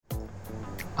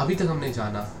अभी तक हमने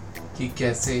जाना कि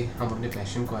कैसे हम अपने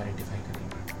पैशन को आइडेंटिफाई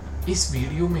करेंगे। इस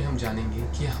वीडियो में हम जानेंगे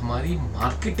कि हमारी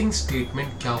मार्केटिंग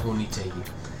स्टेटमेंट क्या होनी चाहिए।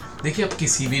 देखिए, आप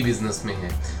किसी भी बिजनेस में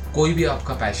हैं, कोई भी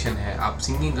आपका पैशन है, आप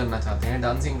सिंगिंग करना चाहते हैं,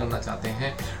 डांसिंग करना चाहते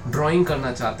हैं, ड्राइंग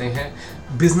करना चाहते हैं,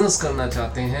 बिजनेस करना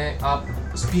चाहते हैं, आप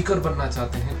स्पीकर बनना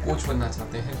चाहते हैं, कोच बनना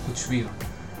चाहते हैं, कुछ भी हो,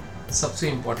 सबसे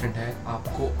इम्पॉर्टेंट है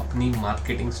आपको अपनी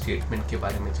मार्केटिंग स्टेटमेंट के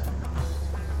बारे में जानना।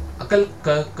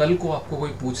 कल को आपको कोई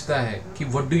पूछता है कि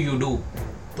व्हाट डू यू डू,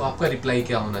 तो आपका रिप्लाई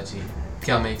क्या होना चाहिए?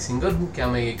 क्या मैं एक सिंगर हूँ? क्या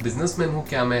मैं एक बिजनेसमैन हूँ?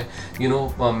 क्या मैं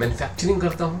मैन्युफैक्चरिंग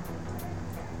करता हूँ?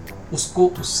 उसको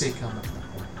उससे क्या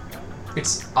मतलब?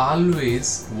 It's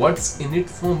always what's in it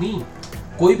for me.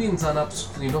 कोई भी इंसान, आप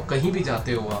कहीं भी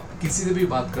जाते हो, आप किसी से भी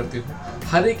बात करते हो,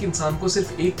 हर एक इंसान को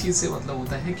सिर्फ एक चीज़ से मतलब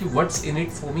होता है कि what's in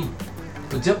it for me.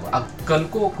 तो जब कल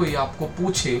को कोई आपको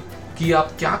पूछे कि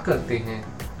आप क्या करते हैं,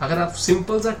 अगर आप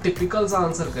सिंपल सा टिपिकल सा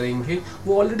आंसर करेंगे,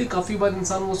 वो ऑलरेडी काफ़ी बार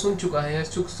इंसान वो सुन चुका है या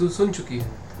सुन चुकी है,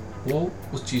 वो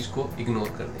उस चीज़ को इग्नोर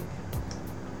कर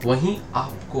देंगे। वहीं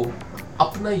आपको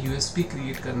अपना यूएसपी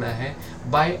क्रिएट करना है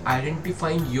by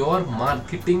identifying your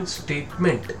marketing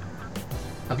statement.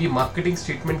 अब ये मार्केटिंग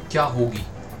स्टेटमेंट क्या होगी,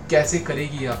 कैसे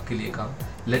करेगी आपके लिए काम,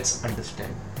 लेट्स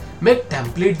अंडरस्टैंड। मैं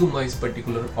टेम्पलेट दूंगा इस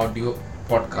पर्टिकुलर ऑडियो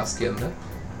पॉडकास्ट के अंदर,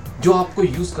 जो आपको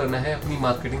यूज करना है अपनी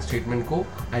मार्केटिंग स्टेटमेंट को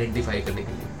आइडेंटिफाई करने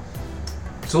के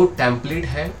लिए। सो टेम्पलेट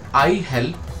है आई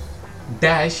help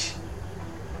dash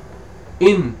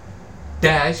in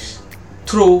dash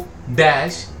throw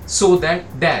dash so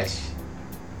that dash.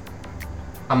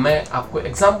 अब मैं आपको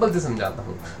एग्जांपल से समझाता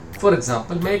हूँ। फॉर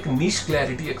एग्जांपल, मैं एक नीश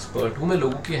क्लैरिटी एक्सपर्ट हूँ। मैं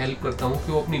लोगों की हेल्प करता हूँ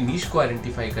कि वो अपनी नीश को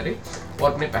आइडेंटिफाई करे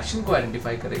और अपने पैशन को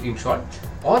आइडेंटिफाई करे, इन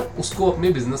शॉर्ट, और उसको अपने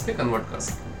बिजनेस में कन्वर्ट कर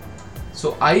सके।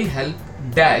 सो आई help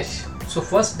dash, so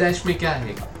first dash में क्या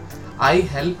है? आई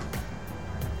हेल्प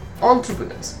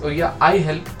एंटरप्रेन्योर्स, और या I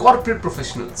help corporate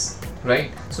professionals,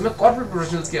 right? सो मैं कॉर्पोरेट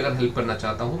प्रोफेशनल्स की अगर हेल्प करना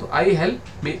चाहता हूं तो आई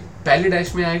हेल्प पहले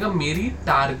डैश में आएगा मेरी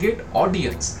टारगेट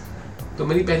ऑडियंस। तो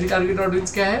मेरी पहली टारगेट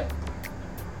ऑडियंस क्या है?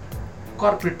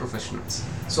 Corporate professionals.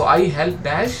 So I help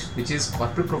dash which is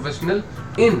corporate professional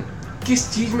इन,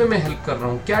 किस चीज में मैं हेल्प कर रहा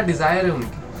हूं, क्या डिजायर है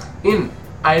उनकी, in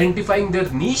identifying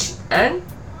there niche and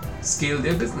scale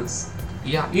their business,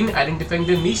 या in identifying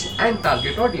their niche and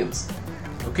target audience.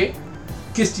 Okay?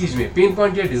 किस चीज में? पेन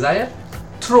पॉइंट या डिजायर।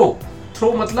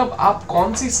 थ्रो मतलब आप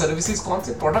कौन सी सर्विसेज, कौन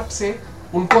से प्रोडक्ट से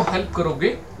उनको हेल्प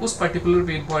करोगे उस पर्टिकुलर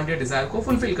पेन पॉइंट या डिजायर को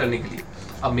फुलफिल करने के लिए।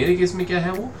 अब मेरे केस में क्या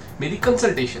है? वो मेरी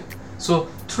consultation. So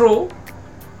through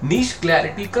niche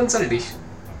clarity consultation,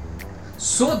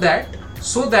 so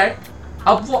that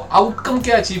अब वो आउटकम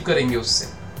क्या अचीव करेंगे उससे,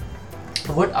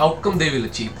 what outcome they will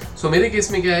achieve। So मेरे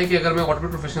केस में क्या है कि अगर मैं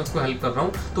कॉर्पोरेट प्रोफेशनल्स को हेल्प कर रहा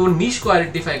हूँ तो वो नीश को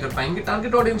आइडेंटिफाई कर पाएंगे,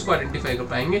 टारगेट ऑडियंस को आइडेंटिफाई कर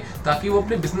पाएंगे, ताकि वो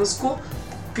अपने बिजनेस को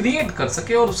क्रिएट कर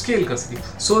सके और स्केल कर सके,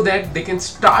 so that they can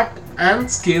start and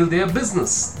scale their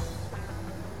business.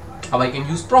 अब I can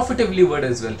use profitably word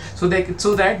as well, so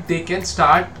that they can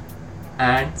start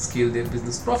and scale their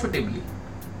business profitably।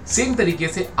 Same तरीके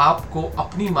से आपको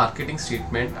अपनी मार्केटिंग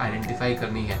स्टेटमेंट आइडेंटिफाई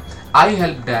करनी है। आई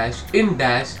help dash in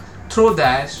dash throw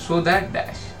dash so that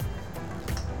dash।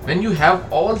 when you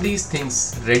have all these things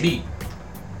ready,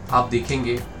 आप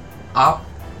देखेंगे, आप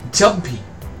जब भी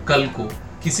कल को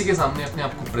किसी के सामने अपने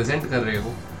आप को प्रेजेंट कर रहे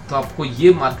हो तो आपको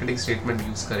ये मार्केटिंग स्टेटमेंट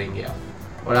यूज करेंगे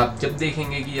आप। और आप जब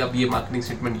देखेंगे कि आप ये मार्केटिंग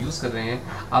स्टेटमेंट यूज कर रहे हैं,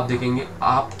 आप देखेंगे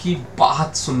आपकी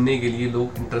बात सुनने के लिए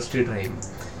लोग इंटरेस्टेड रहेंगे,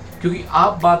 क्योंकि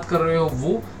आप बात कर रहे हो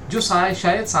वो जो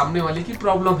शायद सामने वाले की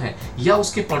प्रॉब्लम है, या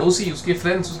उसके पड़ोसी, उसके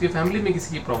फ्रेंड्स, उसके फैमिली में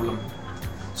किसी की प्रॉब्लम है।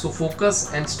 So focus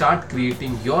and start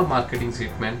creating your marketing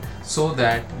statement so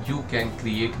that you can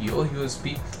create your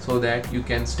USP, so that you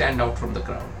can stand out from the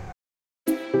crowd.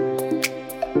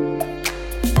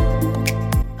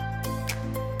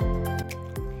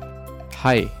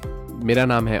 हाय, मेरा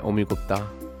नाम है ओमी गुप्ता।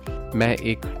 मैं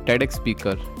एक TEDx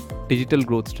speaker, digital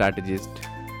growth strategist,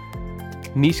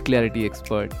 niche clarity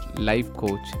expert, life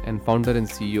coach and founder and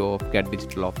CEO of gate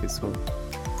digital office हूँ।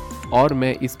 और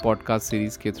मैं इस podcast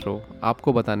series के थ्रू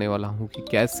आपको बताने वाला हूँ कि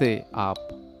कैसे आप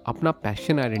अपना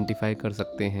पैशन आइडेंटिफाई कर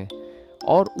सकते हैं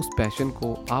और उस पैशन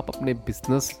को आप अपने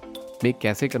बिजनेस में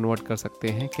कैसे कन्वर्ट कर सकते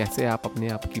हैं, कैसे आप अपने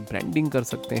आप की ब्रांडिंग कर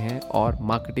सकते हैं और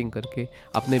मार्केटिंग करके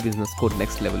अपने बिजनेस को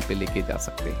नेक्स्ट लेवल पे लेके जा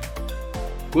सकते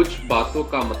हैं। कुछ बातों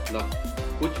का मतलब,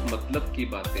 कुछ मतलब की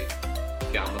बातें।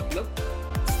 क्या मतलब?